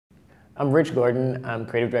I'm Rich Gordon. I'm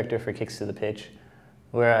creative director for Kicks to the Pitch.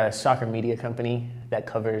 We're a soccer media company that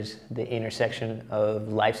covers the intersection of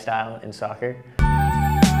lifestyle and soccer.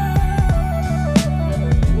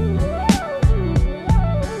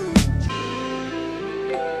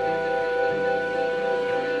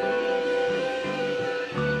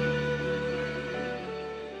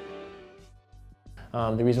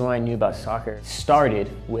 The reason why I knew about soccer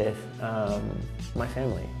started with my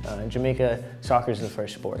family. In Jamaica, soccer is the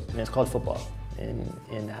first sport, and it's called football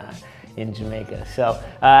in Jamaica. So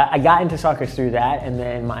I got into soccer through that, and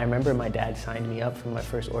then I remember my dad signed me up for my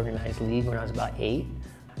first organized league when I was about 8.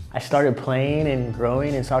 I started playing and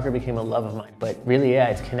growing, and soccer became a love of mine. But really, yeah,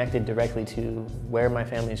 it's connected directly to where my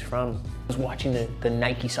family's from. I was watching the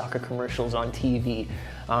Nike soccer commercials on TV.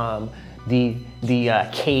 The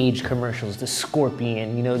cage commercials, the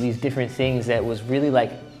scorpion, you know, these different things that was really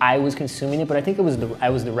like, I was consuming it, but I think I was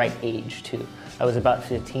the right age too. I was about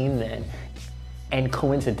 15 then. And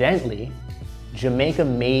coincidentally, Jamaica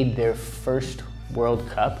made their first World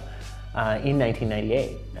Cup in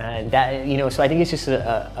 1998. And that, you know, so I think it's just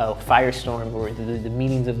a firestorm where the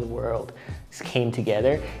meanings of the world came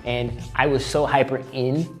together. And I was so hyper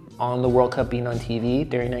in on the World Cup being on TV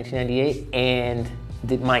during 1998, and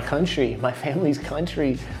my country, my family's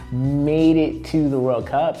country, made it to the World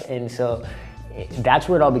Cup. And so that's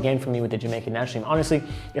where it all began for me with the Jamaican national team. Honestly,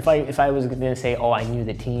 if I was gonna say, oh, I knew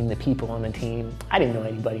the team, the people on the team, I didn't know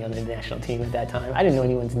anybody on the national team at that time. I didn't know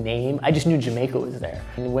anyone's name. I just knew Jamaica was there.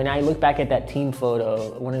 And when I look back at that team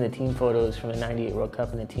photo, one of the team photos from the '98 World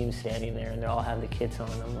Cup, and the team standing there and they all have the kits on,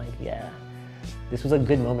 I'm like, yeah, this was a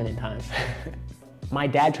good moment in time. My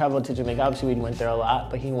dad traveled to Jamaica. Obviously, we went there a lot,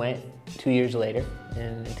 but he went 2 years later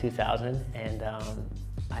in 2000, and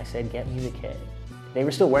I said, get me the kit. They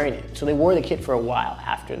were still wearing it. So they wore the kit for a while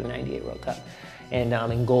after the '98 World Cup, and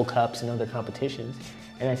in Gold Cups and other competitions.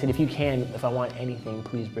 And I said, if I want anything,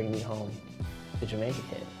 please bring me home the Jamaica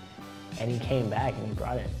kit. And he came back and he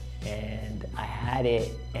brought it. And I had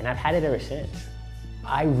it, and I've had it ever since.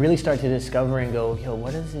 I really started to discover and go, yo,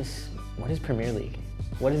 what is Premier League?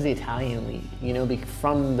 What is the Italian league? You know,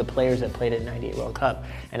 from the players that played at the '98 World Cup.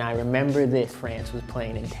 And I remember that France was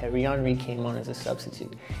playing, and Thierry Henry came on as a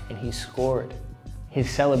substitute, and he scored. His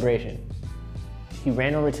celebration, he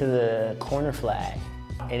ran over to the corner flag,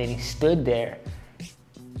 and then he stood there,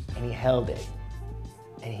 and he held it.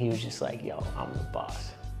 And he was just like, yo, I'm the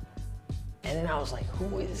boss. And then I was like,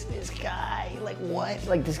 who is this guy? Like, what?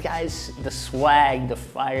 Like, this guy's the swag, the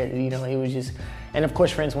fire, you know, he was just, and of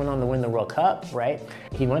course, France went on to win the World Cup, right?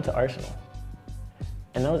 He went to Arsenal,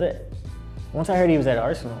 and that was it. Once I heard he was at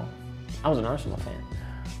Arsenal, I was an Arsenal fan.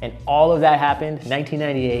 And all of that happened,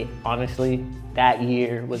 1998, honestly, that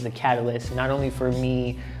year was the catalyst, not only for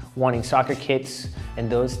me wanting soccer kits and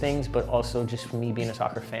those things, but also just for me being a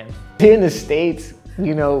soccer fan. In the States,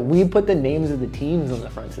 you know, we put the names of the teams on the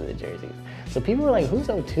fronts of the jerseys. So people were like, who's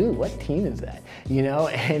O2? What team is that? You know,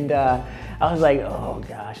 and I was like, oh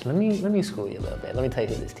gosh, let me school you a little bit. Let me tell you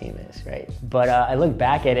who this team is, right? But I look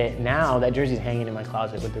back at it now, that jersey's hanging in my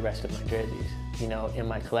closet with the rest of my jerseys, you know, in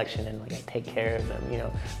my collection, and like I take care of them, you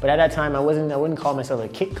know. But at that time, I wouldn't call myself a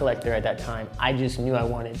kit collector at that time. I just knew I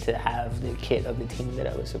wanted to have the kit of the team that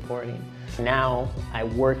I was supporting. Now, I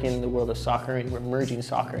work in the world of soccer, and we're merging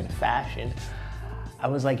soccer and fashion. I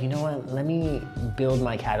was like, you know what, let me build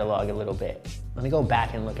my catalog a little bit. Let me go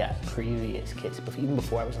back and look at previous kits, even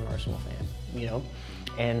before I was an Arsenal fan, you know?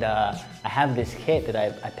 And I have this kit that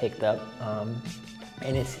I picked up,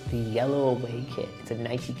 and it's the yellow away kit. It's a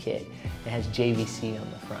Nike kit. It has JVC on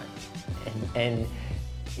the front. And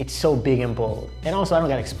it's so big and bold. And also, I don't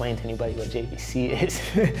gotta explain to anybody what JVC is.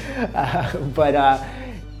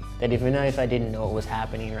 That even if I didn't know what was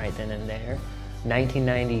happening right then and there,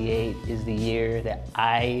 1998 is the year that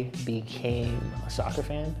I became a soccer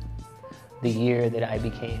fan, the year that I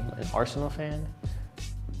became an Arsenal fan,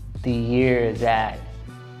 the year that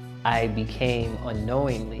I became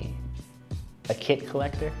unknowingly a kit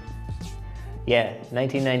collector. Yeah,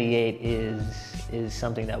 1998 is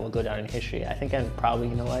something that will go down in history. I think I'm probably,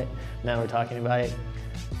 you know what, now we're talking about it,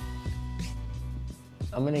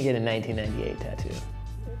 I'm gonna get a 1998 tattoo,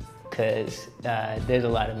 because there's a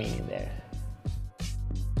lot of meaning there.